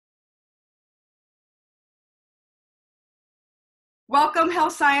Welcome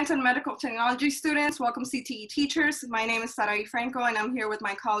health science and medical technology students. Welcome CTE teachers. My name is Sarai Franco and I'm here with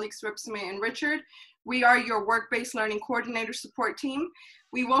my colleagues Ripsime and Richard. We are your work-based learning coordinator support team.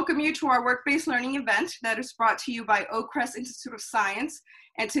 We welcome you to our work-based learning event that is brought to you by Crest Institute of Science.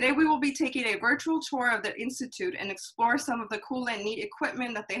 And today we will be taking a virtual tour of the Institute and explore some of the cool and neat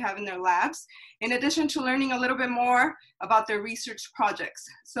equipment that they have in their labs, in addition to learning a little bit more about their research projects.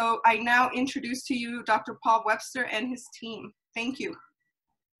 So I now introduce to you Dr. Paul Webster and his team. Thank you.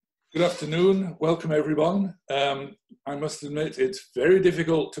 Good afternoon. Welcome, everyone. I must admit, it's very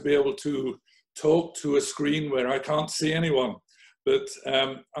difficult to be able to talk to a screen where I can't see anyone. But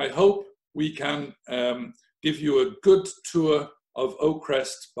I hope we can give you a good tour of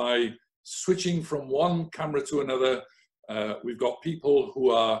Crest by switching from one camera to another. We've got people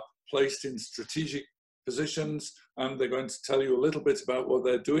who are placed in strategic positions, and they're going to tell you a little bit about what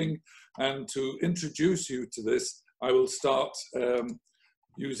they're doing. And to introduce you to this, I will start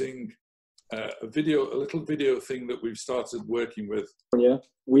using a little video thing that we've started working with.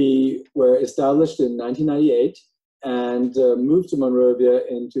 We were established in 1998 and moved to Monrovia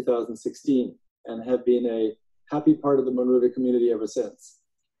in 2016 and have been a happy part of the Monrovia community ever since.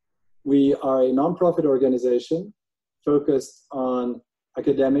 We are a nonprofit organization focused on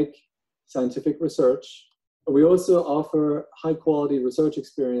academic scientific research. We also offer high quality research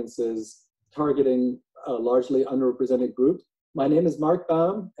experiences targeting a largely underrepresented group. My name is Mark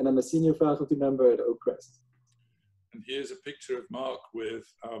Baum, and I'm a senior faculty member at Crest. And here's a picture of Mark with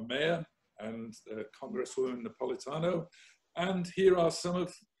our mayor and Congresswoman Napolitano. And here are some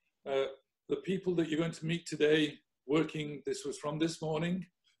of the people that you're going to meet today working. This was from this morning,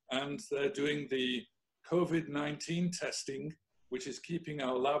 and they're doing the COVID-19 testing, which is keeping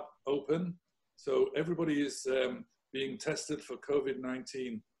our lab open. So everybody is being tested for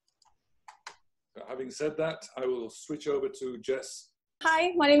COVID-19. Having said that, I will switch over to Jess.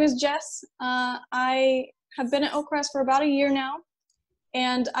 Hi, my name is Jess. I have been at Crest for about a year now,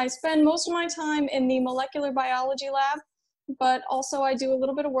 and I spend most of my time in the molecular biology lab, but also I do a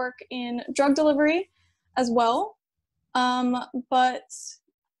little bit of work in drug delivery as well. But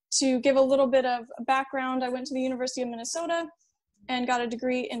to give a little bit of background, I went to the University of Minnesota and got a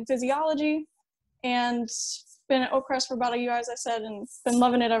degree in physiology, and been at Crest for about a year, as I said, and been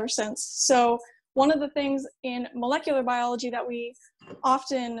loving it ever since. So one of the things in molecular biology that we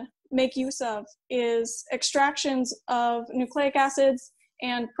often make use of is extractions of nucleic acids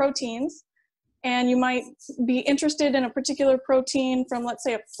and proteins. And you might be interested in a particular protein from, let's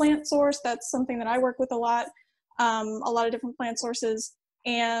say, a plant source. That's something that I work with a lot of different plant sources.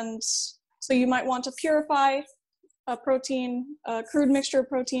 And so you might want to purify a protein, a crude mixture of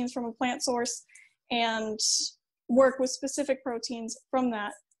proteins from a plant source, and work with specific proteins from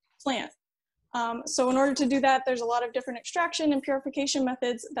that plant. So in order to do that, there's a lot of different extraction and purification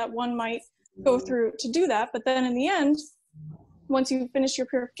methods that one might go through to do that. But then in the end, once you finish your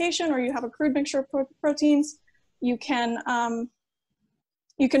purification or you have a crude mixture of proteins, you can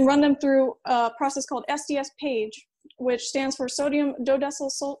run them through a process called SDS-PAGE, which stands for sodium dodecyl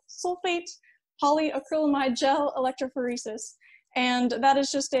sulfate polyacrylamide gel electrophoresis. And that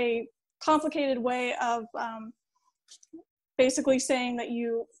is just a complicated way of basically saying that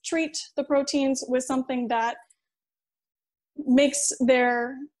you treat the proteins with something that makes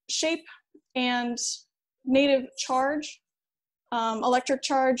their shape and native charge, electric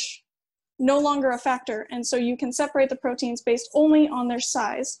charge, no longer a factor. And so you can separate the proteins based only on their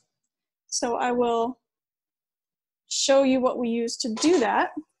size. So I will show you what we use to do that.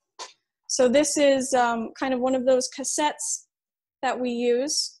 So this is kind of one of those cassettes that we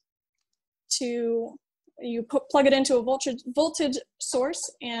use to, plug it into a voltage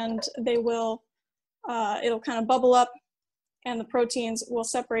source, and they will, it'll kind of bubble up, and the proteins will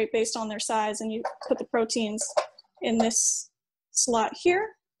separate based on their size, and you put the proteins in this slot here,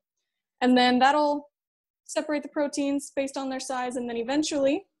 and then that'll separate the proteins based on their size, and then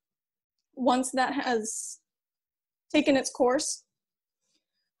eventually, once that has taken its course,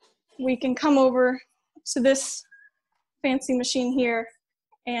 we can come over to this fancy machine here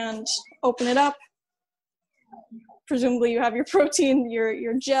and open it up. Presumably you have your protein,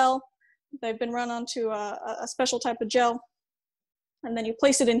 your gel. They've been run onto a special type of gel. And then you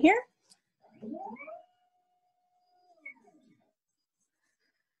place it in here.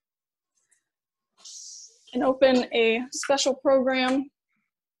 And open a special program.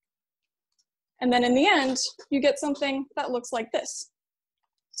 And then in the end, you get something that looks like this.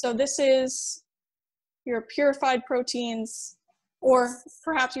 So this is your purified proteins, or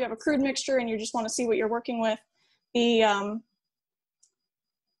perhaps you have a crude mixture and you just want to see what you're working with.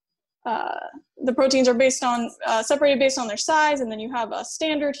 the proteins are based on, separated based on their size, and then you have a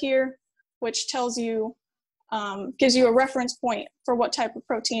standard here, which tells you, gives you a reference point for what type of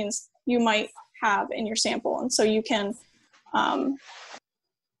proteins you might have in your sample. And so you can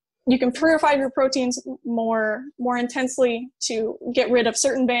purify your proteins more intensely to get rid of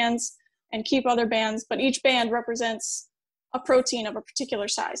certain bands and keep other bands, but each band represents a protein of a particular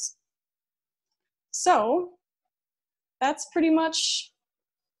size. So that's pretty much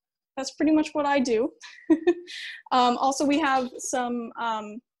what I do. Also, we have some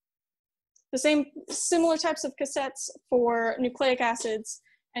similar types of cassettes for nucleic acids,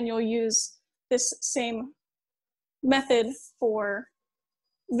 and you'll use this same method for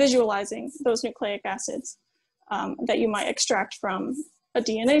visualizing those nucleic acids that you might extract from a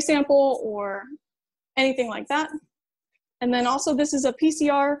DNA sample or anything like that. And then also, this is a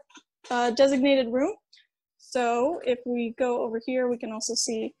PCR designated room. So if we go over here, we can also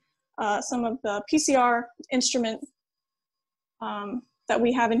see some of the PCR instrument that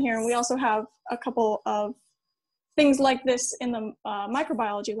we have in here. And we also have a couple of things like this in the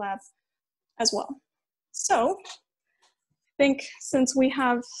microbiology lab as well. So I think since we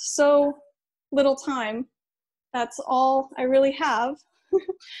have so little time, that's all I really have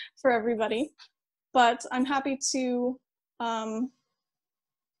for everybody. But I'm happy to, I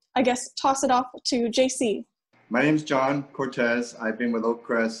guess, toss it off to JC. My name is John Cortez. I've been with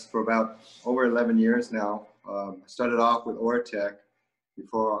Crest for about over 11 years now. I started off with Oratech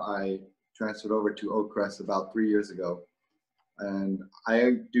before I transferred over to Crest about 3 years ago. And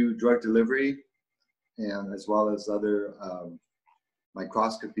I do drug delivery and as well as other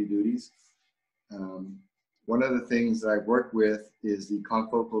microscopy duties. One of the things that I've worked with is the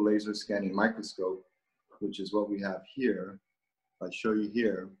confocal laser scanning microscope, which is what we have here. If I show you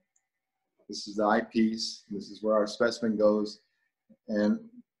here, this is the eyepiece. This is where our specimen goes. And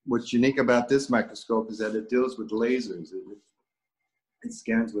what's unique about this microscope is that it deals with lasers. It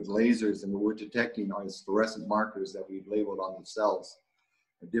scans with lasers, and what we're detecting are fluorescent markers that we've labeled on the cells.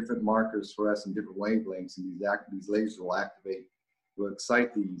 Different markers fluoresce in different wavelengths, and these lasers will activate, will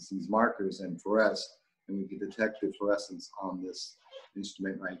excite these markers and fluoresce, and we can detect the fluorescence on this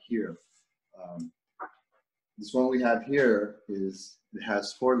instrument right here. This one we have here it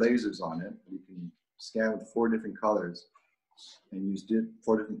has 4 lasers on it. You can scan with 4 different colors and use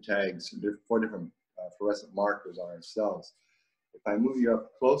 4 different tags, 4 different fluorescent markers on our cells. If I move you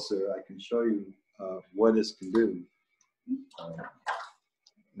up closer, I can show you what this can do.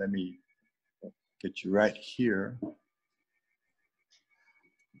 Let me get you right here.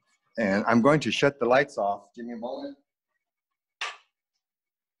 And I'm going to shut the lights off. Give me a moment.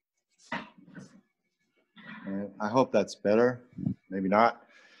 And I hope that's better, maybe not.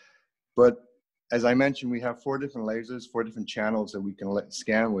 But as I mentioned, we have 4 different lasers, 4 different channels that we can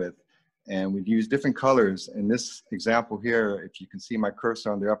scan with. And we've used different colors. In this example here, if you can see my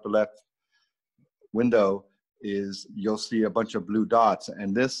cursor on the upper left window, you'll see a bunch of blue dots.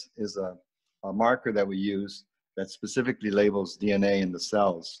 And this is a marker that we use that specifically labels DNA in the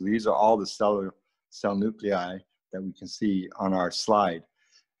cells. So these are all the cell nuclei that we can see on our slide.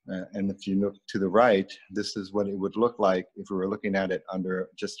 And if you look to the right, this is what it would look like if we were looking at it under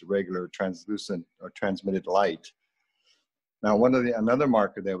just a regular translucent or transmitted light. Now, another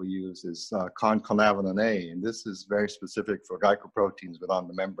marker that we use is concanavalin A, and this is very specific for glycoproteins within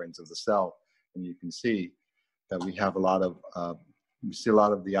the membranes of the cell. And you can see that we have we see a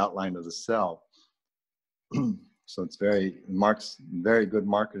lot of the outline of the cell. So it's marks very good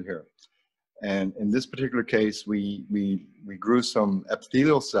marker here. And in this particular case, we grew some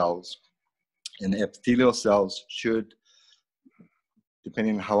epithelial cells, and the epithelial cells should,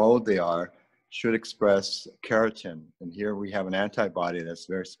 depending on how old they are, should express keratin. And here we have an antibody that's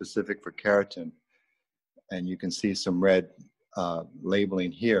very specific for keratin. And you can see some red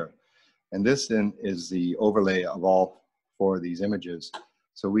labeling here. And this then is the overlay of all 4 of these images.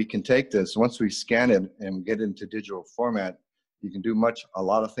 So we can take this, once we scan it and get it into digital format, you can do a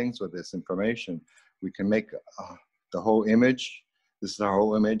lot of things with this information. We can make the whole image. This is our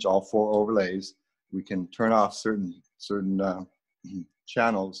whole image, all 4 overlays. We can turn off certain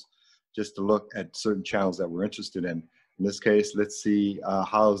channels just to look at certain channels that we're interested in. In this case, let's see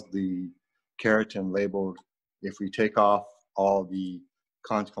how's the keratin labeled if we take off all the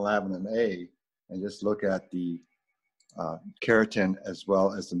concanavalin A and just look at the keratin as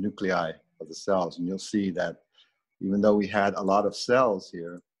well as the nuclei of the cells. And you'll see that even though we had a lot of cells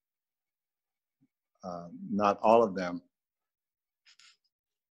here, not all of them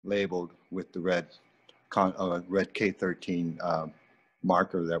labeled with the red K13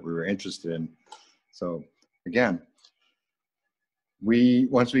 marker that we were interested in. So again,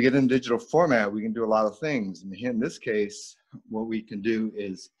 Once we get in digital format, we can do a lot of things. And here in this case, what we can do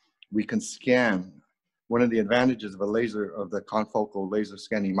is we can scan. One of the advantages of the confocal laser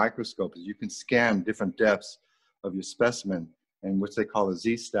scanning microscope is you can scan different depths of your specimen, and which they call a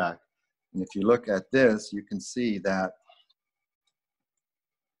Z-stack. And if you look at this, you can see that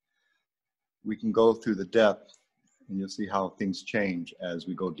we can go through the depth, and you'll see how things change as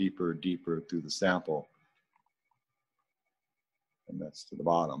we go deeper and deeper through the sample. And that's to the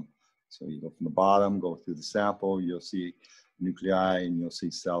bottom. So you go from the bottom, go through the sample, you'll see nuclei, and you'll see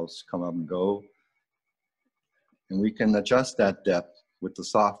cells come up and go. And we can adjust that depth with the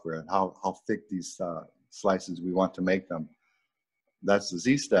software, how thick these slices we want to make them. That's the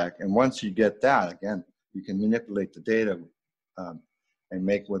Z-stack. And once you get that, again, you can manipulate the data and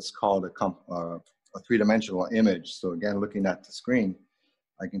make what's called a three-dimensional image. So again, looking at the screen,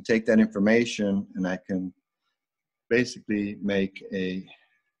 I can take that information and I can basically make a,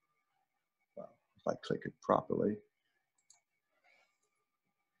 well, if I click it properly,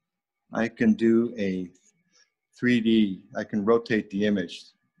 I can do a 3D, I can rotate the image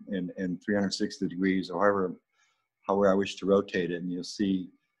in 360 degrees or however I wish to rotate it, and you'll see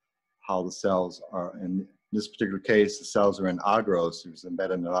how the cells are. In this particular case, the cells are in agros, it's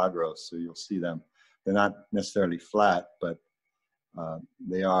embedded in agros, so you'll see them. They're not necessarily flat, but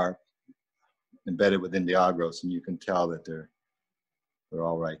they are embedded within the agros, and you can tell that they're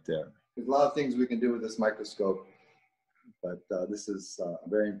all right there. There's a lot of things we can do with this microscope, but this is a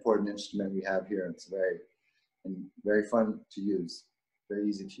very important instrument we have here. It's very fun to use, very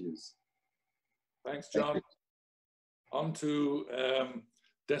easy to use. Thanks, John. On to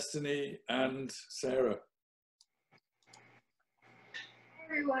Destiny and Sarah. Hi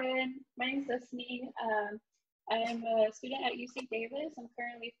everyone, my name is Destiny. I'm a student at UC Davis. I'm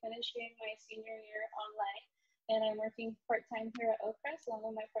currently finishing my senior year online, and I'm working part-time here at Crest along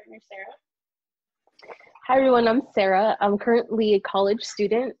with my partner Sarah. Hi everyone, I'm Sarah. I'm currently a college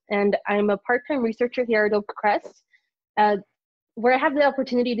student, and I'm a part-time researcher here at Crest, where I have the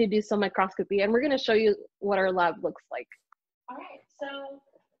opportunity to do some microscopy, and we're going to show you what our lab looks like. All right, so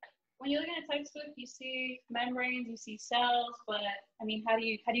when you look at a textbook, you see membranes, you see cells, but I mean, how do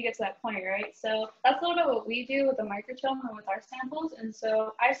you get to that point, right? So that's a little bit what we do with the microtome and with our samples. And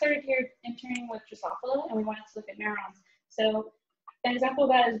so I started here interning with Drosophila, and we wanted to look at neurons. So an example of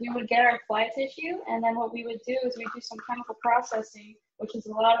that is we would get our fly tissue, and then what we would do is we'd do some chemical processing, which is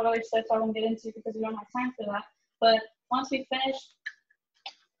a lot of other steps I won't get into because we don't have time for that. But once we finish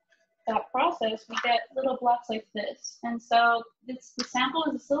that process, we get little blocks like this. And so the sample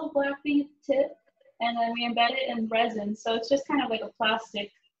is this little black tip, and then we embed it in resin. So it's just kind of like a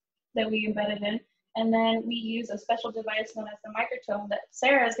plastic that we embed it in. And then we use a special device known as the microtome that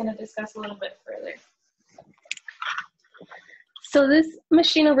Sarah is going to discuss a little bit further. So this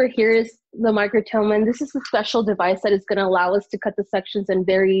machine over here is the microtome, and this is a special device that is going to allow us to cut the sections in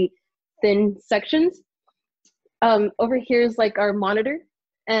very thin sections. Over here is like our monitor,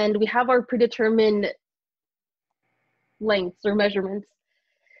 and we have our predetermined lengths or measurements.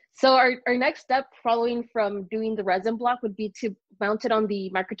 So our next step following from doing the resin block would be to mount it on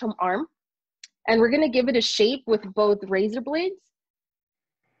the microtome arm. And we're going to give it a shape with both razor blades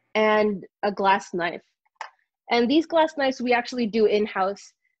and a glass knife. And these glass knives we actually do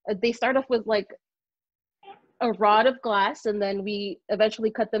in-house. They start off with like a rod of glass, and then we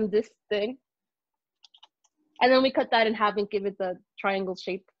eventually cut them this thin. And then we cut that in half and give it the triangle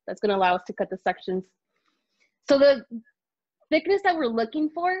shape that's going to allow us to cut the sections. So the thickness that we're looking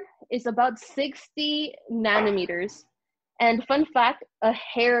for is about 60 nanometers. And fun fact, a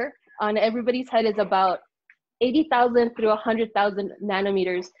hair on everybody's head is about 80,000 through 100,000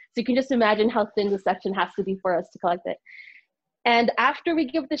 nanometers. So you can just imagine how thin the section has to be for us to collect it. And after we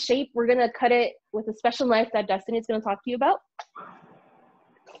give the shape, we're going to cut it with a special knife that Destiny is going to talk to you about.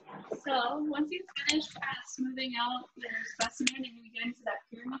 So once you've finished smoothing out your specimen and you get into that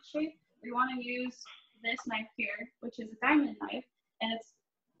pyramid shape, we want to use this knife here, which is a diamond knife, and it's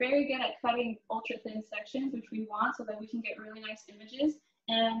very good at cutting ultra thin sections, which we want so that we can get really nice images.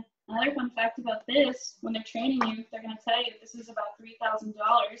 And another fun fact about this, when they're training you, they're going to tell you this is about $3,000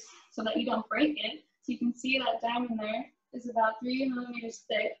 so that you don't break it. So you can see that diamond there is about 3 millimeters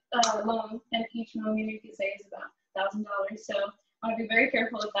thick, long, and each millimeter you could say is about $1,000. So I want to be very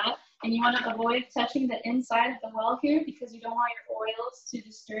careful with that. And you want to avoid touching the inside of the well here because you don't want your oils to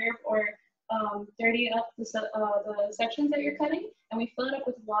disturb or dirty up the sections that you're cutting. And we fill it up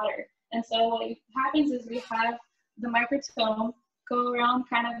with water. And so what happens is we have the microtome go around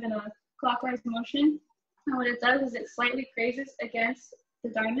kind of in a clockwise motion. And what it does is it slightly grazes against the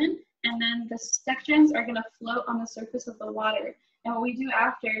diamond, and then the sections are going to float on the surface of the water. And what we do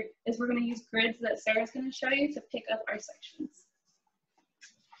after is we're going to use grids that Sarah's going to show you to pick up our sections.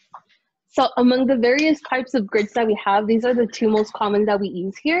 So among the various types of grids that we have, these are the two most common that we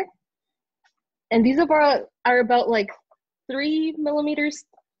use here. And these are about like 3 millimeters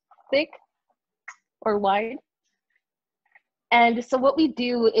thick or wide. And so what we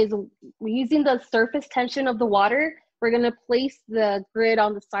do is we're using the surface tension of the water. We're gonna place the grid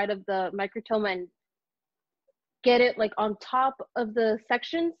on the side of the microtome and get it like on top of the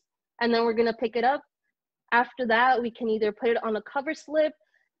sections. And then we're gonna pick it up. After that, we can either put it on a cover slip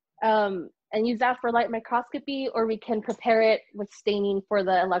and use that for light microscopy, or we can prepare it with staining for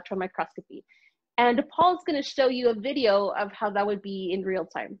the electron microscopy. And Paul's gonna show you a video of how that would be in real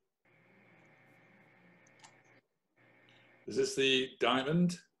time. This is the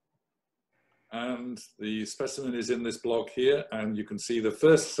diamond, and the specimen is in this block here, and you can see the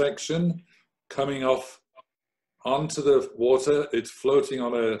first section coming off onto the water. It's floating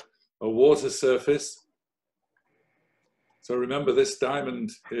on a water surface. So remember, this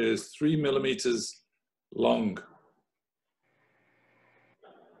diamond is 3 millimeters long.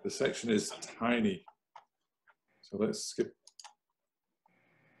 The section is tiny. So let's skip.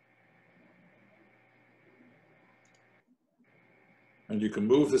 And you can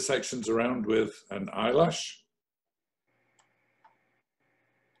move the sections around with an eyelash.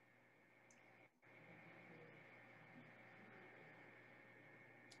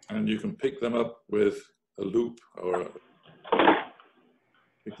 And you can pick them up with a loop, or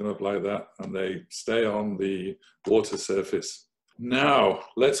pick them up like that, and they stay on the water surface. Now,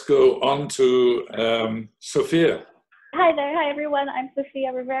 let's go on to Sophia. Hi there. Hi, everyone. I'm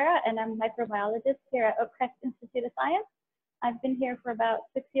Sophia Rivera, and I'm a microbiologist here at Crest Institute of Science. I've been here for about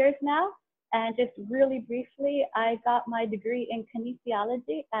 6 years now, and just really briefly, I got my degree in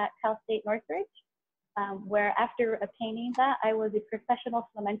kinesiology at Cal State Northridge, where after obtaining that, I was a professional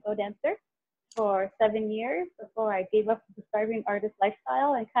flamenco dancer for 7 years before I gave up the starving artist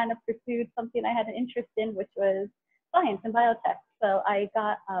lifestyle and kind of pursued something I had an interest in, which was science and biotech. So I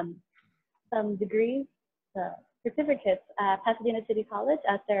got some degrees, certificates at Pasadena City College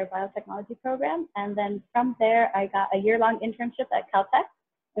at their biotechnology program. And then from there, I got a year-long internship at Caltech,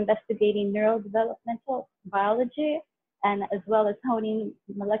 investigating neurodevelopmental biology, and as well as honing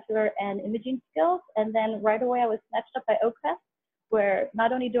molecular and imaging skills. And then right away, I was snatched up by Crest, where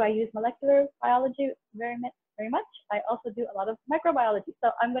not only do I use molecular biology very much, I also do a lot of microbiology. So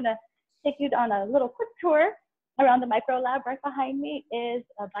I'm gonna take you on a little quick tour around the micro lab. Right behind me is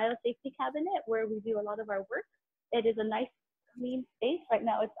a biosafety cabinet where we do a lot of our work. It is a nice, clean space. Right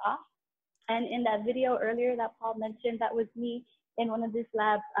now it's off. And in that video earlier that Paul mentioned, that was me in one of these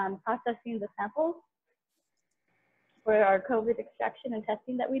labs processing the samples for our COVID extraction and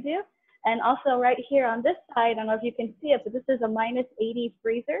testing that we do. And also right here on this side, I don't know if you can see it, but this is a -80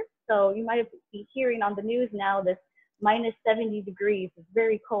 freezer. So you might be hearing on the news now this -70 degrees. It's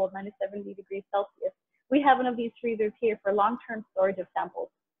very cold, -70 degrees Celsius. We have one of these freezers here for long-term storage of samples.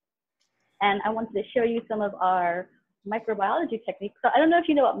 And I wanted to show you some of our microbiology techniques. So I don't know if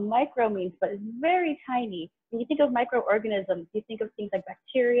you know what micro means, but it's very tiny. When you think of microorganisms, you think of things like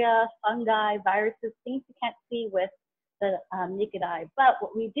bacteria, fungi, viruses, things you can't see with the naked eye. But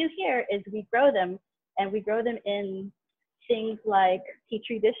what we do here is we grow them, and we grow them in things like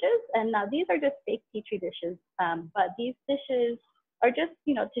Petri dishes. And now these are just fake Petri dishes, but these dishes are just,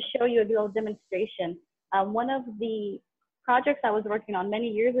 to show you a little demonstration. One of the projects I was working on many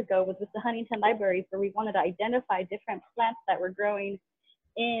years ago was with the Huntington Libraries, where we wanted to identify different plants that were growing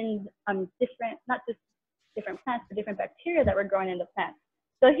in not just different plants, but different bacteria that were growing in the plants.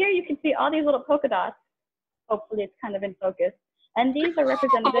 So here you can see all these little polka dots. Hopefully it's kind of in focus. And these are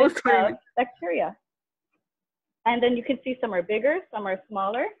representative of bacteria. And then you can see some are bigger, some are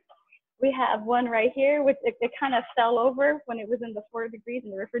smaller. We have one right here, which it kind of fell over when it was in the 4 degrees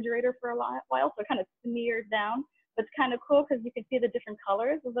in the refrigerator for a while, so it kind of smeared down. But it's kind of cool because you can see the different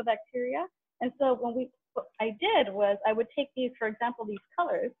colors of the bacteria. And so what I did was I would take these, for example, these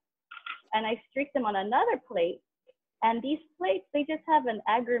colors, and I streak them on another plate. And these plates, they just have an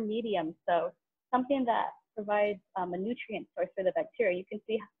agar medium, so something that provides a nutrient source for the bacteria. You can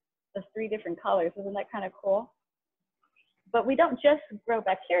see the 3 different colors. Isn't that kind of cool? But we don't just grow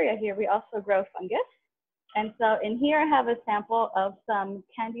bacteria here, we also grow fungus. And so in here I have a sample of some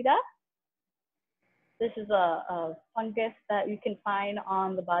candida. This is a fungus that you can find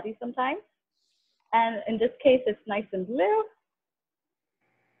on the body sometimes. And in this case, it's nice and blue.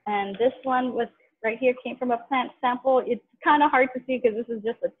 And this one was right here came from a plant sample. It's kind of hard to see because this is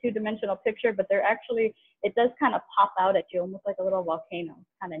just a 2-dimensional picture, but they're actually, it does kind of pop out at you, almost like a little volcano.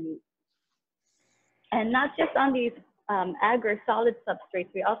 It's kind of neat. And not just on these ag or solid substrates,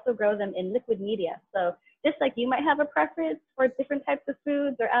 we also grow them in liquid media. So just like you might have a preference for different types of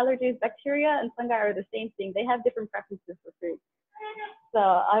foods or allergies, bacteria and fungi are the same thing. They have different preferences for food. So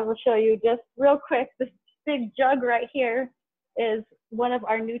I will show you just real quick. This big jug right here is one of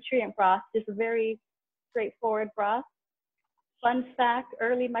our nutrient broths, just a very straightforward broth. Fun fact,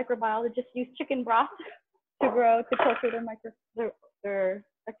 early microbiologists used chicken broth to culture their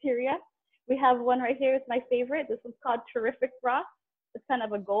bacteria. We have one right here, it's my favorite. This one's called terrific broth. It's kind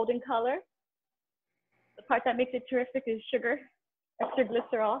of a golden color. The part that makes it terrific is sugar, extra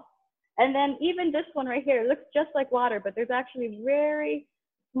glycerol. And then even this one right here, it looks just like water, but there's actually very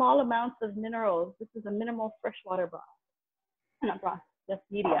small amounts of minerals. This is a minimal freshwater broth. Not broth, just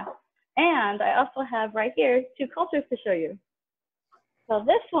media. And I also have right here 2 cultures to show you. So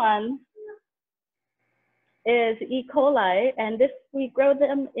this one is E. coli, and this we grow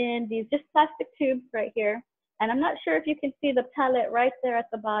them in these just plastic tubes right here. And I'm not sure if you can see the pellet right there at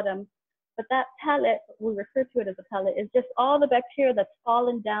the bottom, but that pellet, we refer to it as a pellet, is just all the bacteria that's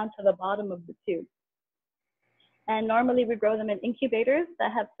fallen down to the bottom of the tube. And normally we grow them in incubators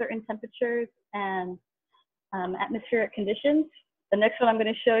that have certain temperatures and atmospheric conditions. The next one I'm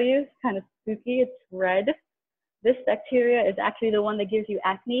going to show you is kind of spooky. It's red. This bacteria is actually the one that gives you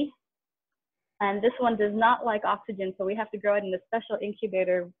acne. And this one does not like oxygen, so we have to grow it in a special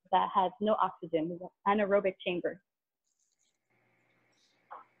incubator that has no oxygen, an anaerobic chamber.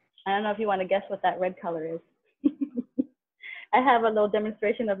 I don't know if you want to guess what that red color is. I have a little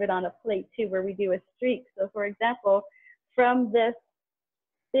demonstration of it on a plate too, where we do a streak. So for example, from this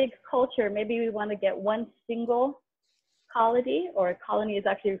big culture, maybe we want to get one single colony, or a colony is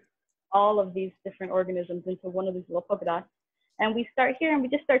actually all of these different organisms into one of these little polka dots. And we start here and we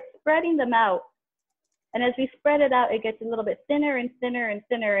just start spreading them out. And as we spread it out, it gets a little bit thinner and thinner and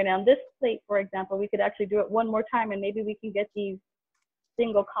thinner. And on this plate, for example, we could actually do it one more time and maybe we can get these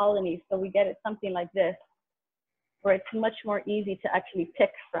single colonies. So we get it something like this, where it's much more easy to actually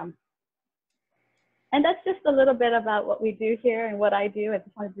pick from. And that's just a little bit about what we do here and what I do. I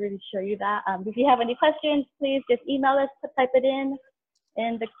just wanted to really show you that. If you have any questions, please just email us, type it in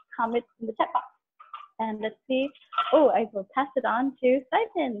the comments in the chat box. And let's see. Oh, I will pass it on to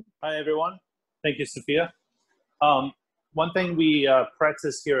Saitin. Hi, everyone. Thank you, Sophia. One thing we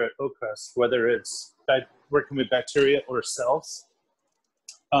practice here at Crest, whether it's working with bacteria or cells,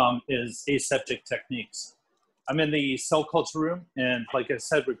 is aseptic techniques. I'm in the cell culture room, and like I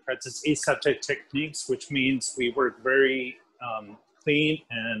said, we practice aseptic techniques, which means we work very clean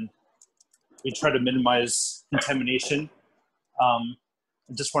and we try to minimize contamination. I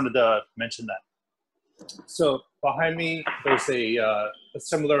just wanted to mention that. So behind me, there's a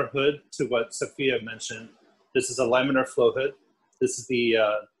similar hood to what Sophia mentioned. This is a laminar flow hood. This is the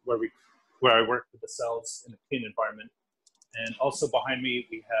where I work with the cells in a clean environment. And also behind me,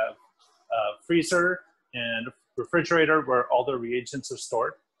 we have a freezer and a refrigerator where all the reagents are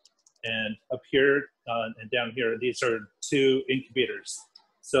stored. And up here and down here, these are 2 incubators.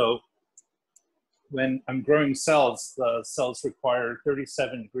 So when I'm growing cells, the cells require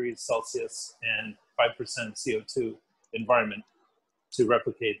 37 degrees Celsius and 5% CO2 environment to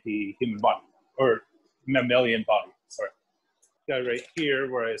replicate the human body, or mammalian body, sorry. Got right here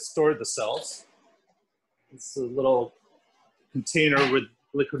where I store the cells. It's a little container with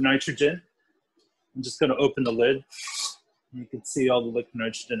liquid nitrogen. I'm just gonna open the lid. You can see all the liquid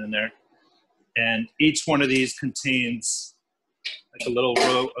nitrogen in there. And each one of these contains like a little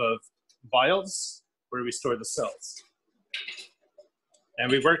row of vials where we store the cells. And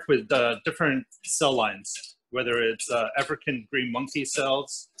we work with different cell lines, whether it's African green monkey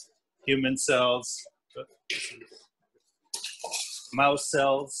cells, human cells, mouse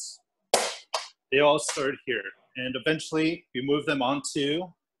cells. They all start here. And eventually we move them onto,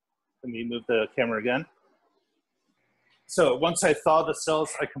 let me move the camera again. So once I thaw the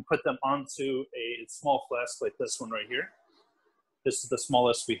cells, I can put them onto a small flask like this one right here. This is the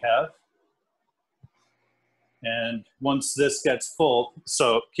smallest we have. And once this gets full,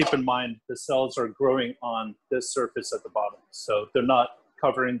 so keep in mind the cells are growing on this surface at the bottom. So they're not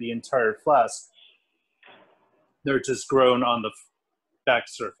covering the entire flask. They're just grown on the back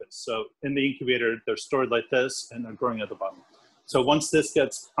surface. So in the incubator, they're stored like this and they're growing at the bottom. So once this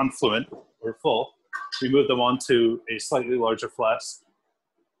gets confluent or full, we move them onto a slightly larger flask.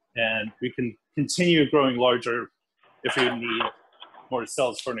 And we can continue growing larger if we need more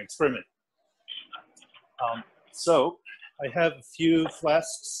cells for an experiment. So I have a few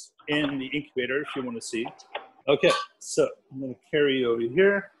flasks in the incubator if you want to see. Okay, so I'm going to carry you over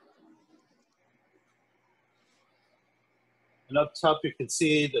here. And up top you can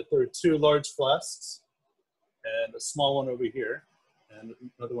see that there are 2 large flasks. and a small one over here, and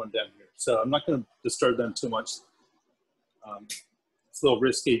another one down here. So I'm not going to disturb them too much. It's a little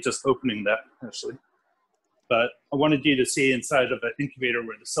risky just opening that, actually. But I wanted you to see inside of an incubator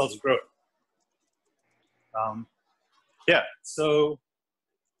where the cells grow. Yeah, so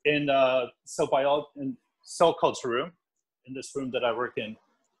in cell culture room, in this room that I work in,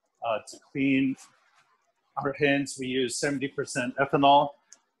 to clean our hands, we use 70% ethanol,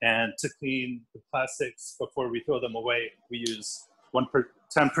 and to clean the plastics before we throw them away, we use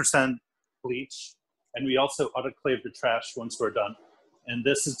 10% bleach, and we also autoclave the trash once we're done. And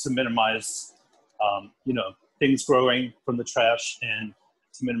this is to minimize, you know, things growing from the trash and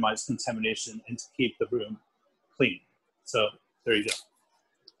to minimize contamination and to keep the room clean. So there you go.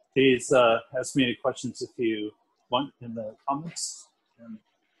 Please ask me any questions if you want in the comments.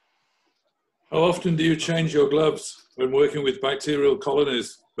 How often do you change your gloves when working with bacterial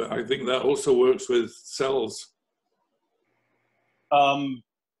colonies? But I think that also works with cells. I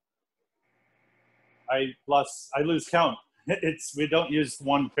lose count. We don't use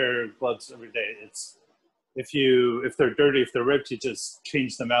one pair of gloves every day. It's if they're dirty, if they're ripped, you just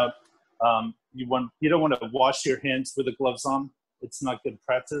change them out. You don't want to wash your hands with the gloves on. It's not good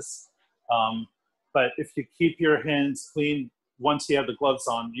practice. But if you keep your hands clean once you have the gloves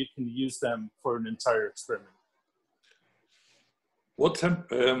on, you can use them for an entire experiment. What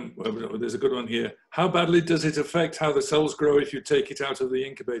there's a good one here. How badly does it affect how the cells grow if you take it out of the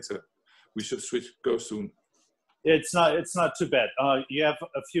incubator? We should go soon. It's not too bad. You have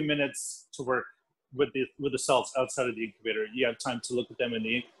a few minutes to work with the cells outside of the incubator. You have time to look at them in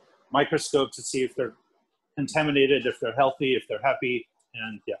the microscope to see if they're contaminated, if they're healthy, if they're happy,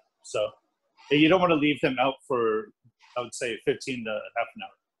 and yeah. So you don't want to leave them out for, I would say, 15 to half an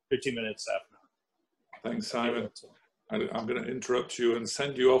hour, 15 minutes to half an hour. Thanks, Simon. I'm going to interrupt you and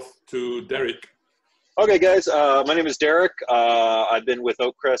send you off to Derek. Okay, guys, my name is Derek. I've been with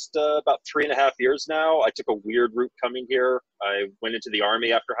Oak Crest about 3.5 years now. I took a weird route coming here. I went into the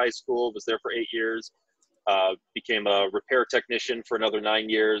Army after high school, was there for 8 years, became a repair technician for another 9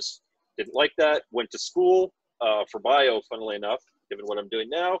 years. Didn't like that, went to school for bio, funnily enough, given what I'm doing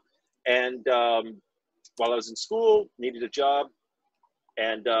now. And while I was in school, needed a job,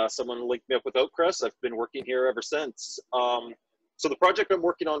 and someone linked me up with Oak Crest. I've been working here ever since. So the project I'm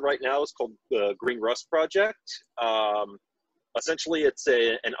working on right now is called the Green Rust Project. Essentially, it's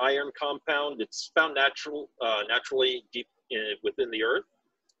an iron compound. It's found naturally deep within the earth.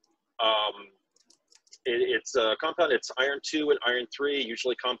 It's a compound. It's iron 2 and iron 3,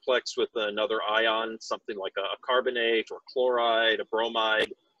 usually complex with another ion, something like a carbonate or chloride, a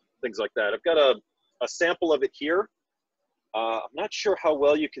bromide, things like that. I've got a sample of it here. I'm not sure how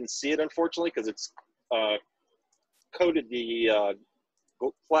well you can see it, unfortunately, because it's coated the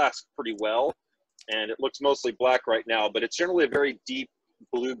flask pretty well, and it looks mostly black right now, but it's generally a very deep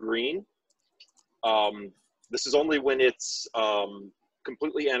blue-green. This is only when it's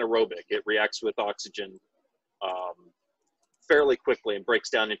completely anaerobic. It reacts with oxygen fairly quickly and breaks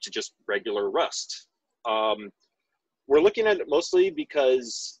down into just regular rust. We're looking at it mostly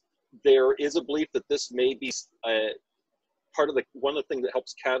because there is a belief that this may be one of the things that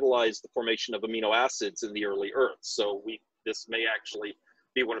helps catalyze the formation of amino acids in the early Earth. So this may actually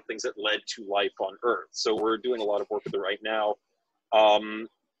be one of the things that led to life on Earth. So we're doing a lot of work with it right now.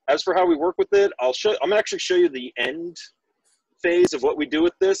 As for how we work with it, I'm gonna actually show you the end phase of what we do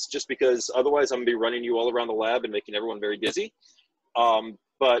with this, just because otherwise I'm gonna be running you all around the lab and making everyone very busy.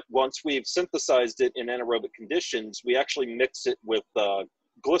 But once we've synthesized it in anaerobic conditions, we actually mix it with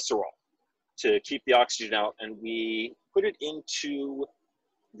glycerol to keep the oxygen out, and we put it into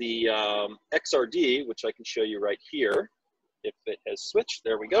the XRD, which I can show you right here, if it has switched.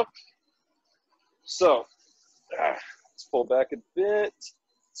 There we go. So let's pull back a bit.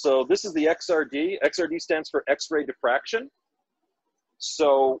 So this is the XRD. XRD stands for X-ray diffraction.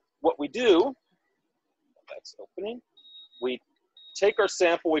 So what we do, that's opening, we take our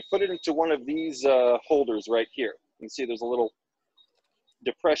sample, we put it into one of these holders right here. You can see there's a little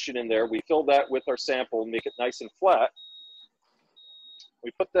depression in there. We fill that with our sample, make it nice and flat.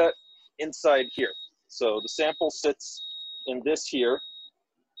 We put that inside here. So the sample sits in this here,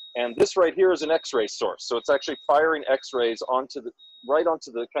 and this right here is an X-ray source. So it's actually firing X-rays right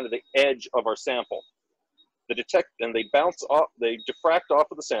onto the kind of the edge of our sample. And they bounce off, they diffract off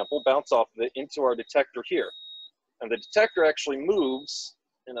of the sample, bounce off of it into our detector here. And the detector actually moves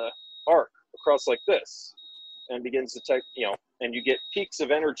in an arc across like this and begins to and you get peaks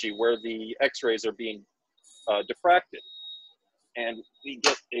of energy where the X-rays are being diffracted. And we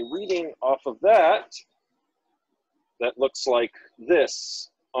get a reading off of that looks like this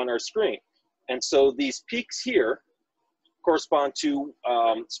on our screen. And so these peaks here correspond to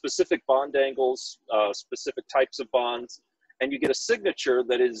specific bond angles, specific types of bonds, and you get a signature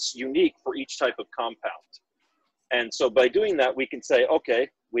that is unique for each type of compound. And so by doing that, we can say, okay,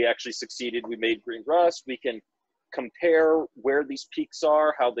 we actually succeeded, we made green rust. We can compare where these peaks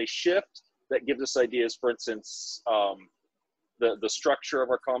are, how they shift. That gives us ideas, for instance, the structure of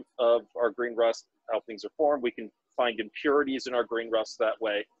our green rust, how things are formed. We can find impurities in our green rust that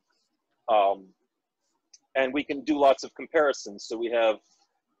way. And we can do lots of comparisons. So we have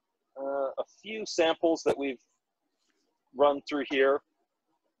a few samples that we've run through here.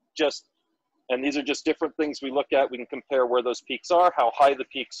 And these are just different things we look at. We can compare where those peaks are, how high the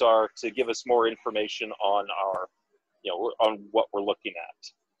peaks are, to give us more information on our, on what we're looking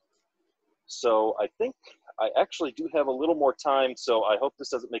at. So I think I actually do have a little more time, so I hope this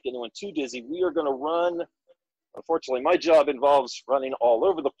doesn't make anyone too dizzy. We are gonna run, unfortunately, my job involves running all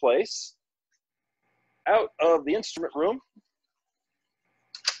over the place, out of the instrument room.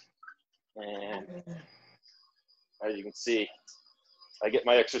 And as you can see, I get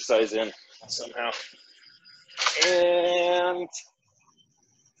my exercise in somehow. And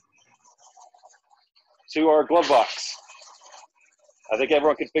to our glove box. I think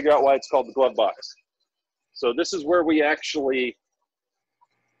everyone can figure out why it's called the glove box. So this is where we actually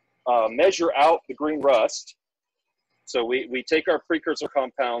measure out the green rust. So we take our precursor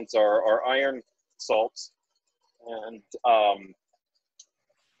compounds, our iron salts, and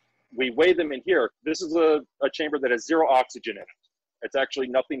we weigh them in here. This is a chamber that has 0 oxygen in it. It's actually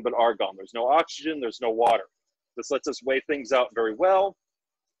nothing but argon. There's no oxygen, there's no water. This lets us weigh things out very well.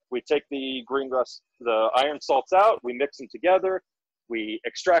 We take the green rust, the iron salts out, we mix them together. We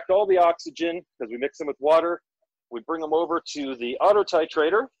extract all the oxygen because we mix them with water. We bring them over to the auto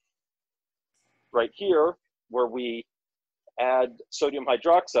titrator right here, where we add sodium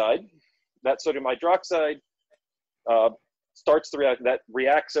hydroxide. That sodium hydroxide starts the reaction, that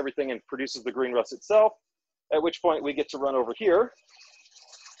reacts everything and produces the green rust itself, at which point we get to run over here.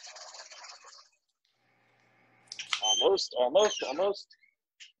 Almost.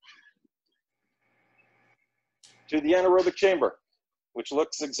 To the anaerobic chamber, which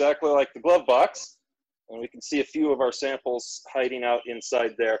looks exactly like the glove box. And we can see a few of our samples hiding out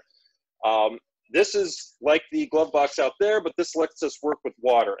inside there. This is like the glove box out there, but this lets us work with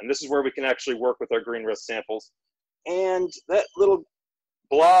water. And this is where we can actually work with our green rust samples. And that little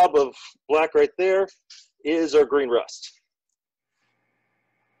blob of black right there is our green rust.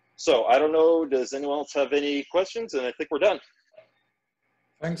 So I don't know, does anyone else have any questions? And I think we're done.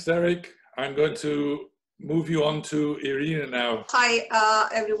 Thanks, Derek. I'm going to move you on to Irina now. Hi,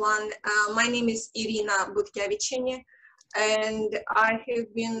 everyone. My name is Irina Butkevichini, and I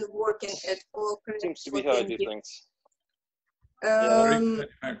have been working at Crest. Seems to be how I do things. I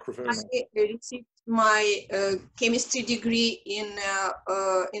received my chemistry degree in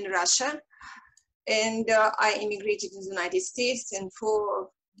Russia, and I immigrated in the United States, and for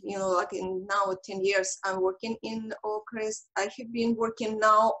like now 10 years I'm working in Crest. I have been working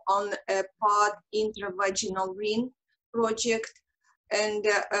now on a pod intravaginal ring project, and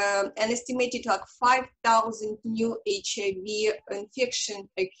an estimated like 5,000 new HIV infection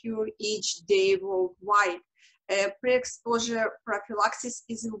occur each day worldwide. Pre-exposure prophylaxis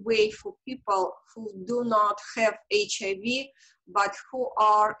is a way for people who do not have HIV but who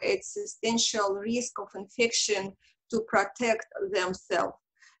are at substantial risk of infection to protect themselves.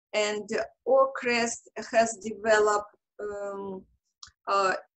 And Crest has developed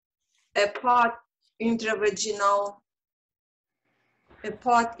a pod intravaginal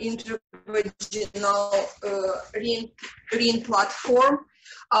ring platform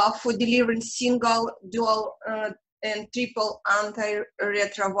for delivering single, dual, and triple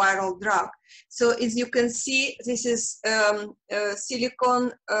antiretroviral drug. So as you can see, this is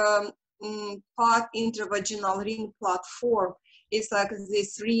silicone pod intravaginal ring platform. It's like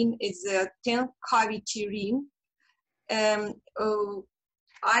this ring is a 10 cavity ring. I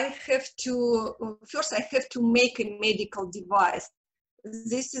have to, first I have to make a medical device.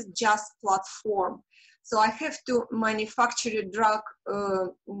 This is just platform. So I have to manufacture a drug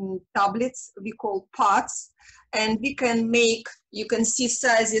tablets we call pods, and we can make, you can see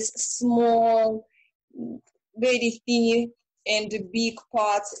sizes small, very thin, and big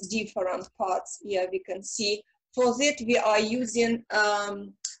pods, different pods. Yeah, we can see. For that, we are using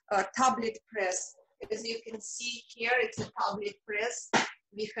a tablet press. As you can see here, it's a tablet press.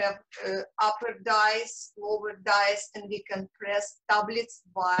 We have upper dies, lower dies, and we can press tablets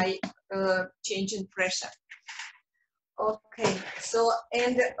by changing pressure. Okay, so,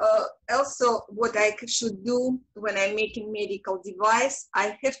 and also what I should do when I'm making medical device,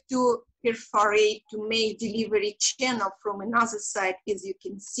 I have to perforate to make delivery channel from another side. As you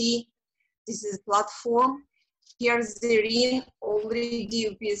can see, this is platform. Here's the ring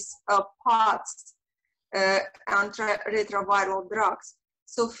already with parts antiretroviral drugs.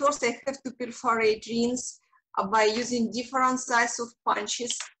 So first I have to perforate rings by using different size of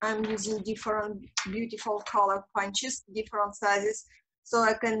punches. I'm using different beautiful color punches, different sizes, so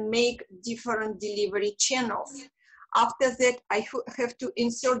I can make different delivery channels. After that, I have to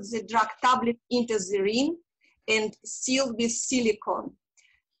insert the drug tablet into the ring and seal with silicone.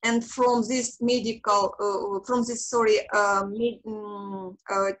 And from this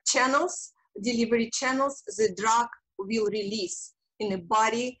channels, delivery channels, the drug will release in the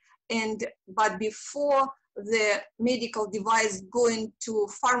body. But before the medical device going to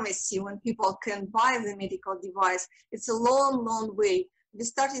pharmacy, when people can buy the medical device, it's a long, long way. We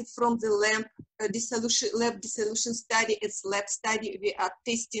started from the lab dissolution study. It's lab study. We are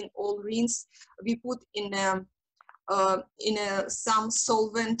testing all rings. We put in some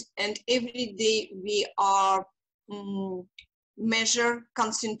solvent, and every day we are measure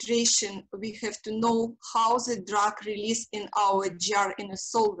concentration. We have to know how the drug release in our jar in a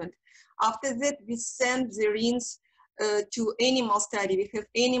solvent. After that, we send the rings to animal study. We have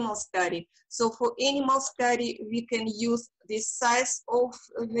animal study. So for animal study, we can use this size of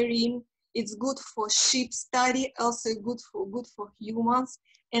the ring. It's good for sheep study, also good for humans.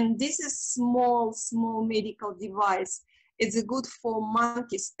 And this is small medical device. It's good for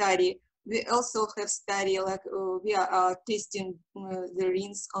monkey study. We also have study like we are testing the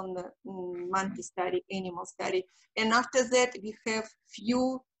rings on the monkey study, animal study. And after that, we have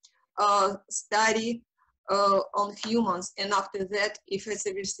few study on humans. And after that, if it's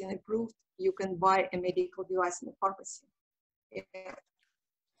everything approved, you can buy a medical device in the pharmacy. Yeah.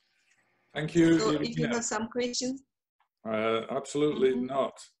 Thank you. So if you have some questions. Absolutely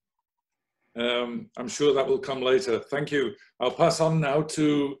not. I'm sure that will come later. Thank you. I'll pass on now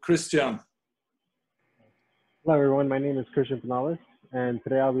to Christian. Hello, everyone. My name is Christian Pinales, and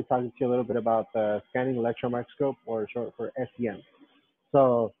today I'll be talking to you a little bit about the scanning electron microscope, or short for SEM.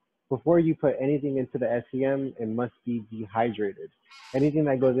 So before you put anything into the SEM, it must be dehydrated. Anything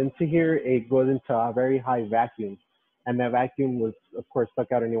that goes into here, it goes into a very high vacuum. And that vacuum was, of course,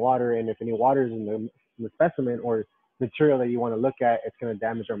 suck out any water. And if any water is in the specimen or material that you want to look at, it's going to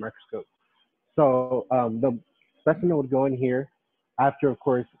damage our microscope. So the specimen would go in here after, of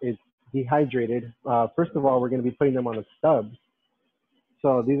course, it's dehydrated. First of all, we're going to be putting them on the stubs.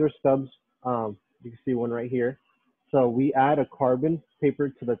 So these are stubs. You can see one right here. So we add a carbon paper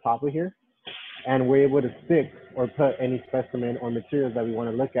to the top of here, and we're able to stick or put any specimen or materials that we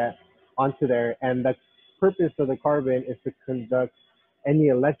want to look at onto there. And the purpose of the carbon is to conduct any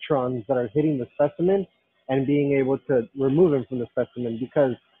electrons that are hitting the specimen and being able to remove them from the specimen.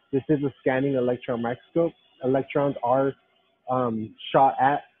 Because this is a scanning electron microscope, electrons are shot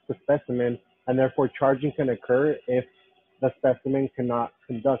at the specimen, and therefore charging can occur if the specimen cannot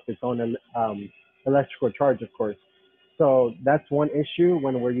conduct its own electrical charge, of course. So that's one issue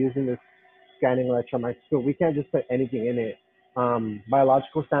when we're using this scanning electron microscope. We can't just put anything in it.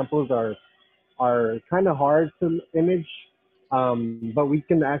 Biological samples are kind of hard to image, but we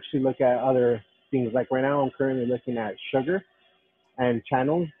can actually look at other things. Like right now, I'm currently looking at sugar and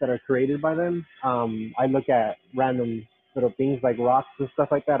channels that are created by them. I look at random little things like rocks and stuff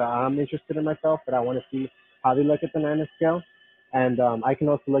like that. I'm interested in myself, but I want to see how they look at the nanoscale. And I can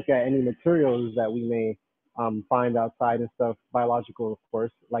also look at any materials that we may find outside and stuff, biological, of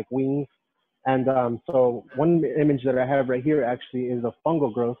course, like wings. And so one image that I have right here actually is a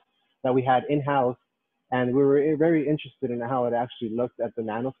fungal growth that we had in-house, and we were very interested in how it actually looked at the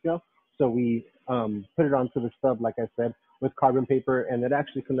nanoscale. So we put it onto the stub, like I said, with carbon paper, and it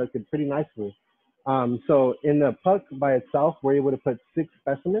actually conducted pretty nicely. So in the puck by itself, we're able to put 6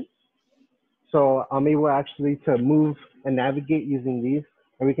 specimens. So I'm able actually to move and navigate using these,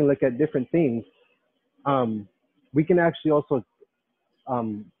 and we can look at different things. We can actually also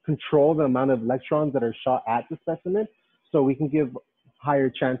control the amount of electrons that are shot at the specimen, so we can give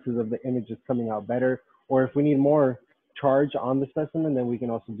higher chances of the images coming out better. Or if we need more charge on the specimen, then we can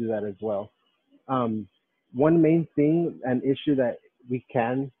also do that as well. One main thing and issue that we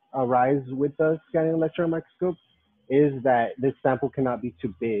can arise with the scanning electron microscope is that this sample cannot be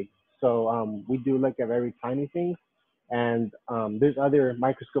too big. So we do look at very tiny things, and there's other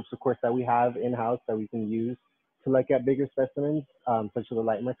microscopes, of course, that we have in-house that we can use to look at bigger specimens, such as a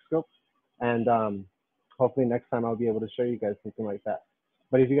light microscope. And hopefully next time I'll be able to show you guys something like that.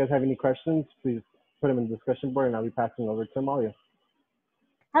 But if you guys have any questions, please put them in the discussion board, and I'll be passing over to Amalia.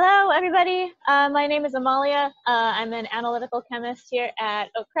 Hello, everybody. My name is Amalia. I'm an analytical chemist here at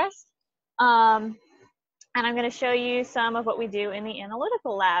Crest. And I'm going to show you some of what we do in the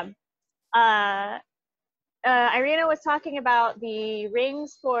analytical lab. Irina was talking about the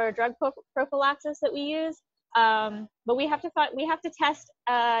rings for drug prophylaxis that we use, but we have to test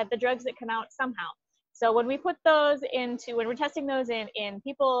the drugs that come out somehow. So when we put those into, when we're testing those in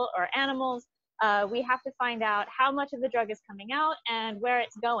people or animals, we have to find out how much of the drug is coming out and where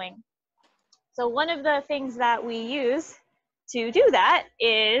it's going. So one of the things that we use to do that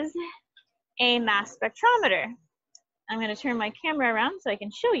is a mass spectrometer. I'm going to turn my camera around so I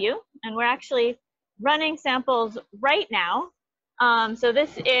can show you, and we're actually running samples right now. So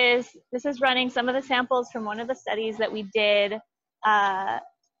this is running some of the samples from one of the studies that we did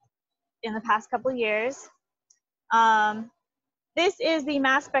in the past couple years. This is the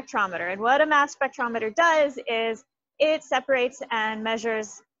mass spectrometer, and what a mass spectrometer does is it separates and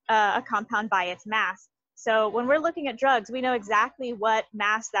measures a compound by its mass. So when we're looking at drugs, we know exactly what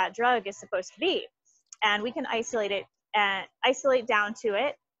mass that drug is supposed to be, and we can isolate it and isolate down to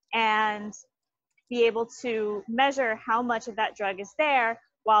it and be able to measure how much of that drug is there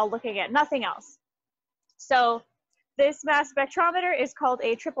while looking at nothing else. So this mass spectrometer is called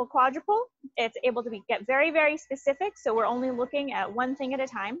a triple quadruple. It's able to get very, very specific, so we're only looking at one thing at a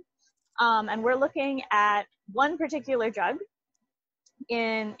time. And we're looking at one particular drug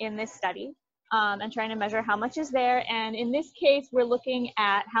in this study and trying to measure how much is there. And in this case, we're looking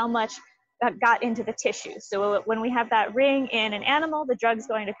at how much got into the tissue. So when we have that ring in an animal, the drug's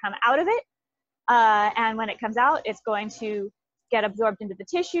going to come out of it. And when it comes out, it's going to get absorbed into the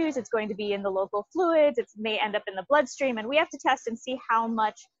tissues. It's going to be in the local fluids. It may end up in the bloodstream. And we have to test and see how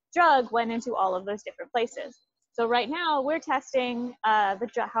much drug went into all of those different places. So right now, we're testing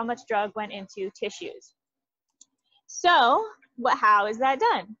how much drug went into tissues. So how is that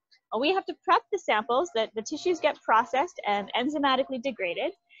done? Well, we have to prep the samples that the tissues get processed and enzymatically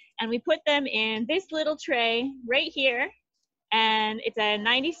degraded. And we put them in this little tray right here. And it's a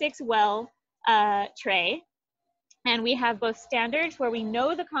 96 well tray. And we have both standards where we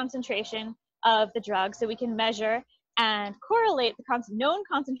know the concentration of the drug, so we can measure and correlate the known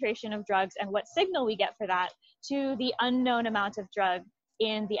concentration of drugs and what signal we get for that to the unknown amount of drug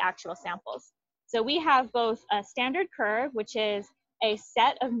in the actual samples. So we have both a standard curve, which is a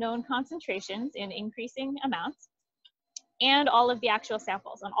set of known concentrations in increasing amounts, and all of the actual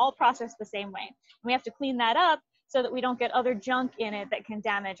samples, and all processed the same way. And we have to clean that up so that we don't get other junk in it that can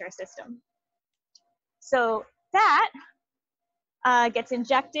damage our system. So that gets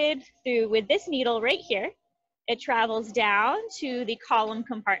injected through with this needle right here. It travels down to the column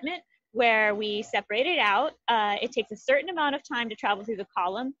compartment where we separate it out. It takes a certain amount of time to travel through the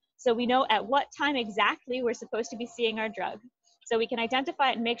column, so we know at what time exactly we're supposed to be seeing our drug. So we can identify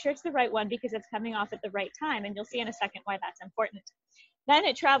it and make sure it's the right one because it's coming off at the right time, and you'll see in a second why that's important. Then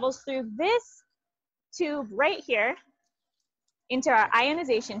it travels through this tube right here into our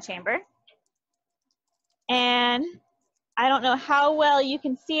ionization chamber. And I don't know how well you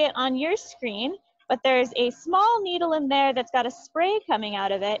can see it on your screen, but there's a small needle in there that's got a spray coming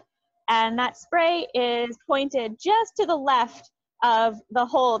out of it. And that spray is pointed just to the left of the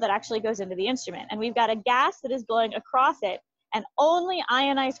hole that actually goes into the instrument. And we've got a gas that is blowing across it, and only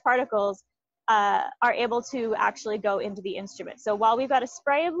ionized particles are able to actually go into the instrument. So while we've got a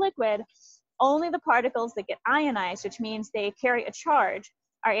spray of liquid, only the particles that get ionized, which means they carry a charge,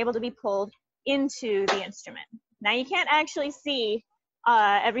 are able to be pulled into the instrument. Now you can't actually see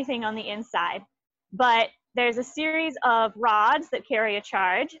everything on the inside, but there's a series of rods that carry a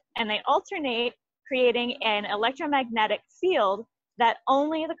charge, and they alternate, creating an electromagnetic field that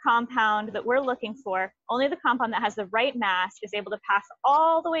only the compound that we're looking for, only the compound that has the right mass, is able to pass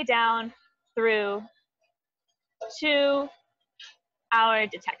all the way down through to our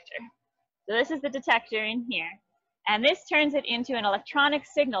detector. So this is the detector in here. And this turns it into an electronic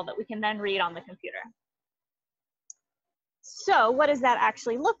signal that we can then read on the computer. So what does that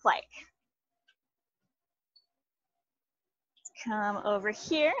actually look like? Let's come over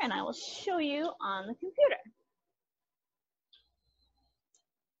here and I will show you on the computer.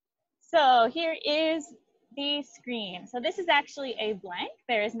 So here is the screen. So this is actually a blank.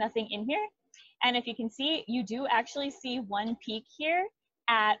 There is nothing in here. And if you can see, you do actually see one peak here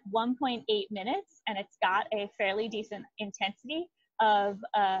at 1.8 minutes, and it's got a fairly decent intensity of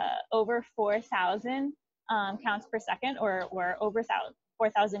over 4,000 counts per second, or over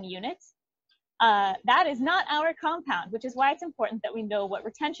 4,000 units. That is not our compound, which is why it's important that we know what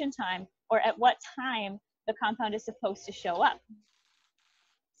retention time, or at what time the compound is supposed to show up.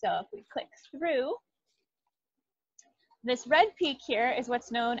 So if we click through, this red peak here is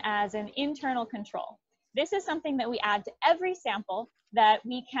what's known as an internal control. This is something that we add to every sample that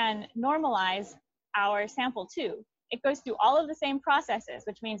we can normalize our sample to. It goes through all of the same processes,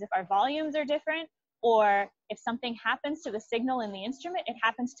 which means if our volumes are different, or if something happens to the signal in the instrument, it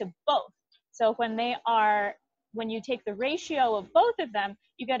happens to both. So when you take the ratio of both of them,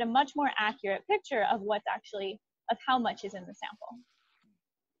 you get a much more accurate picture of of how much is in the sample.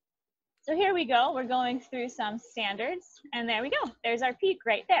 So here we go, we're going through some standards, and there we go, there's our peak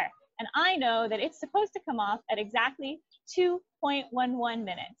right there. And I know that it's supposed to come off at exactly 2.11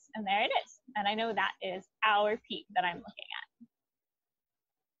 minutes, and there it is. And I know that is our peak that I'm looking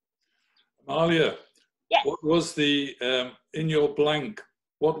at. Amalia, yes. What was the, in your blank,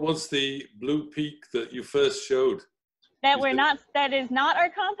 what was the blue peak that you first showed? That is not our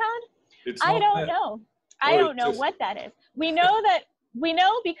compound? It's I don't know. I don't know what that is. We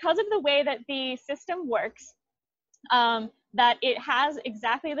know because of the way that the system works, that it has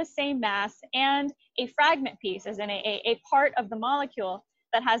exactly the same mass and a fragment piece, as in a part of the molecule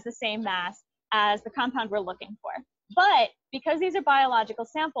that has the same mass as the compound we're looking for. But because these are biological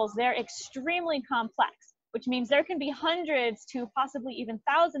samples, they're extremely complex, which means there can be hundreds to possibly even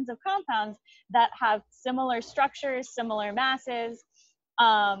thousands of compounds that have similar structures, similar masses,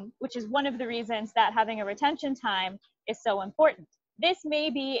 which is one of the reasons that having a retention time is so important. This may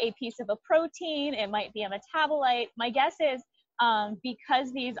be a piece of a protein, it might be a metabolite. My guess is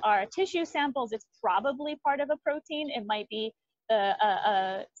because these are tissue samples, it's probably part of a protein. It might be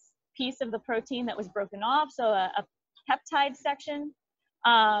a piece of the protein that was broken off, so a peptide section.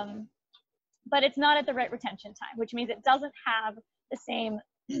 But it's not at the right retention time, which means it doesn't have the same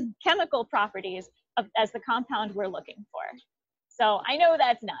chemical properties as the compound we're looking for. So I know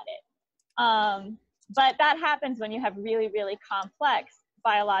that's not it. But that happens when you have really, really complex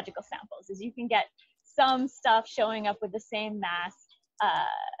biological samples, is you can get some stuff showing up with the same mass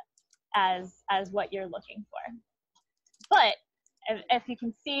as what you're looking for. But if you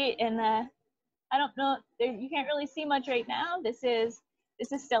can see in the, I don't know, you can't really see much right now. This is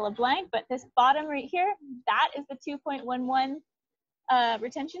still a blank, but this bottom right here, that is the 2.11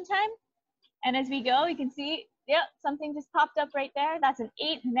 retention time. And as we go, you can see, yep, something just popped up right there. That's an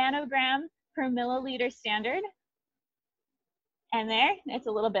 8 nanogram per milliliter standard. And there, it's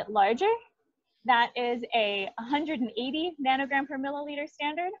a little bit larger. That is a 180 nanogram per milliliter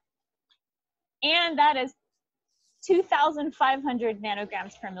standard. And that is 2,500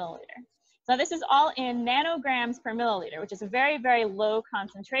 nanograms per milliliter. So this is all in nanograms per milliliter, which is a very, very low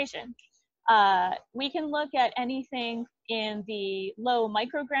concentration. We can look at anything in the low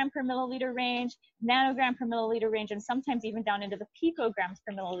microgram per milliliter range, nanogram per milliliter range, and sometimes even down into the picograms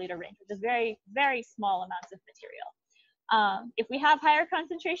per milliliter range, which is very, very small amounts of material. If we have higher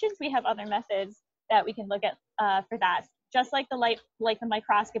concentrations, we have other methods that we can look at for that. Just like the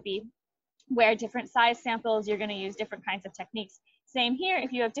microscopy, where different size samples, you're going to use different kinds of techniques. Same here,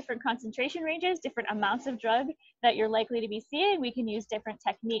 if you have different concentration ranges, different amounts of drug that you're likely to be seeing, we can use different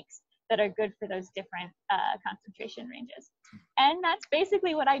techniques that are good for those different concentration ranges. And that's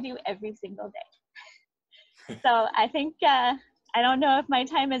basically what I do every single day. So I think, I don't know if my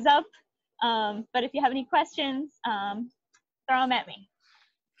time is up, but if you have any questions, throw them at me.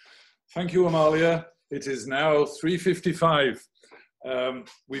 Thank you, Amalia. It is now 3:55.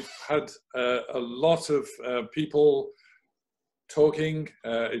 We've had a lot of people talking.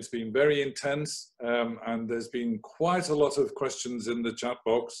 It's been very intense, and there's been quite a lot of questions in the chat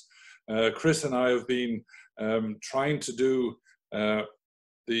box. Chris and I have been trying to do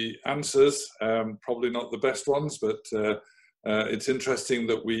the answers, probably not the best ones, but it's interesting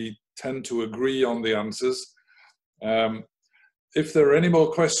that we tend to agree on the answers. If there are any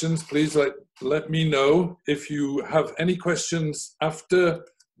more questions, please let me know. If you have any questions after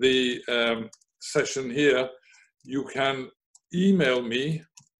the session here, you can email me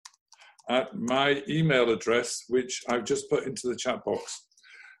at my email address, which I've just put into the chat box.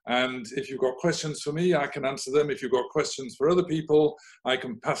 And if you've got questions for me, I can answer them. If you've got questions for other people, I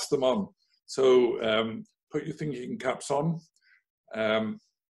can pass them on. So put your thinking caps on.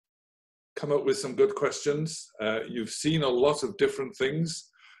 Come up with some good questions. You've seen a lot of different things,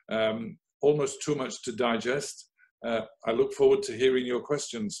 almost too much to digest. I look forward to hearing your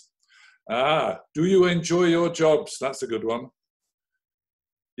questions. Do you enjoy your jobs? That's a good one.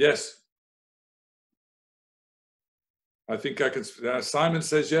 Yes. I think I can, Simon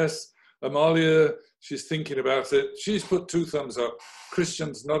says yes. Amalia, she's thinking about it. She's put 2 thumbs up.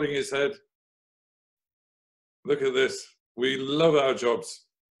 Christian's nodding his head. Look at this. We love our jobs.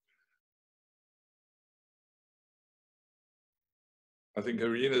 I think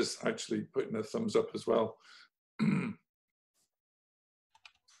Irina's actually putting a thumbs up as well.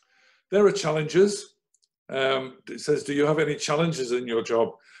 There are challenges. It says, do you have any challenges in your job?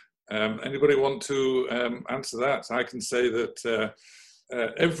 Anybody want to answer that? I can say that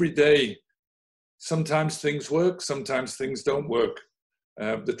every day, sometimes things work, sometimes things don't work.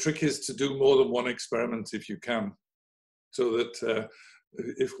 The trick is to do more than one experiment if you can, so that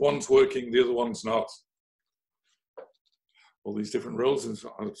if one's working, the other one's not. All these different roles.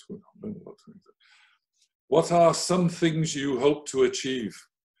 What are some things you hope to achieve?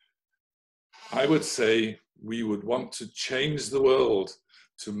 I would say we would want to change the world,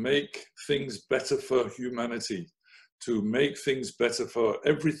 to make things better for humanity, to make things better for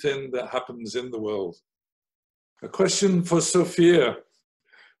everything that happens in the world. A question for Sophia.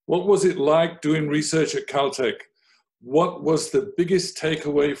 What was it like doing research at Caltech? What was the biggest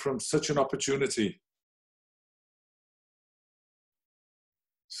takeaway from such an opportunity?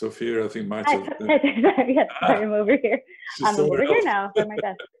 Sophia, I think might have... Yes, sorry, I'm over here. I'm over here now for my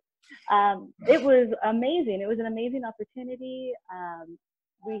desk. It was amazing. It was an amazing opportunity.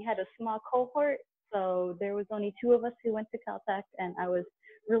 We had a small cohort, so there was only 2 of us who went to Caltech, and I was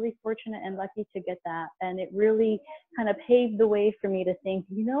really fortunate and lucky to get that. And it really kind of paved the way for me to think,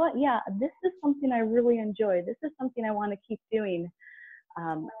 you know what, yeah, this is something I really enjoy. This is something I want to keep doing.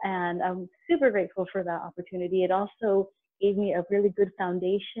 And I'm super grateful for that opportunity. It also gave me a really good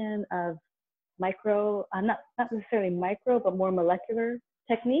foundation of micro, not necessarily micro, but more molecular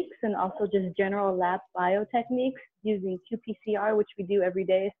techniques, and also just general lab biotechniques using qPCR, which we do every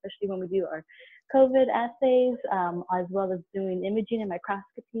day, especially when we do our COVID assays, as well as doing imaging and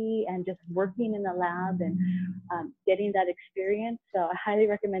microscopy and just working in the lab and getting that experience. So I highly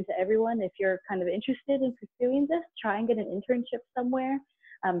recommend to everyone, if you're kind of interested in pursuing this, try and get an internship somewhere,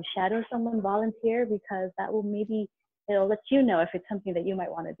 shadow someone, volunteer, because that will it'll let you know if it's something that you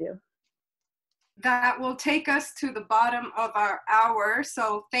might want to do. That will take us to the bottom of our hour.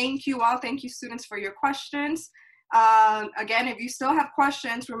 So thank you all. Thank you, students, for your questions. Again, if you still have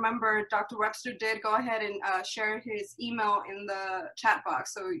questions, remember Dr. Webster did go ahead and share his email in the chat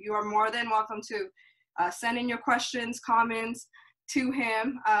box. So you are more than welcome to send in your questions, comments to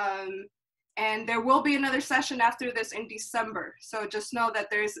him. And there will be another session after this in December. So just know that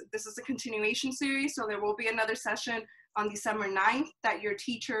this is a continuation series. So there will be another session on December 9th that your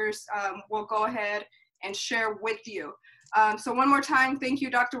teachers will go ahead and share with you. So one more time, thank you,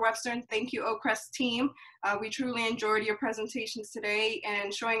 Dr. Webster, and thank you, Crest team. We truly enjoyed your presentations today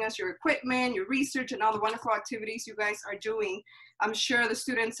and showing us your equipment, your research, and all the wonderful activities you guys are doing. I'm sure the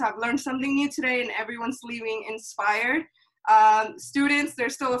students have learned something new today and everyone's leaving inspired. Students,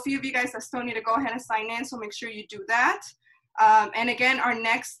 there's still a few of you guys that still need to go ahead and sign in, so make sure you do that. And again, our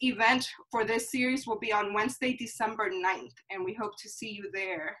next event for this series will be on Wednesday, December 9th, and we hope to see you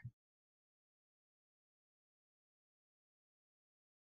there.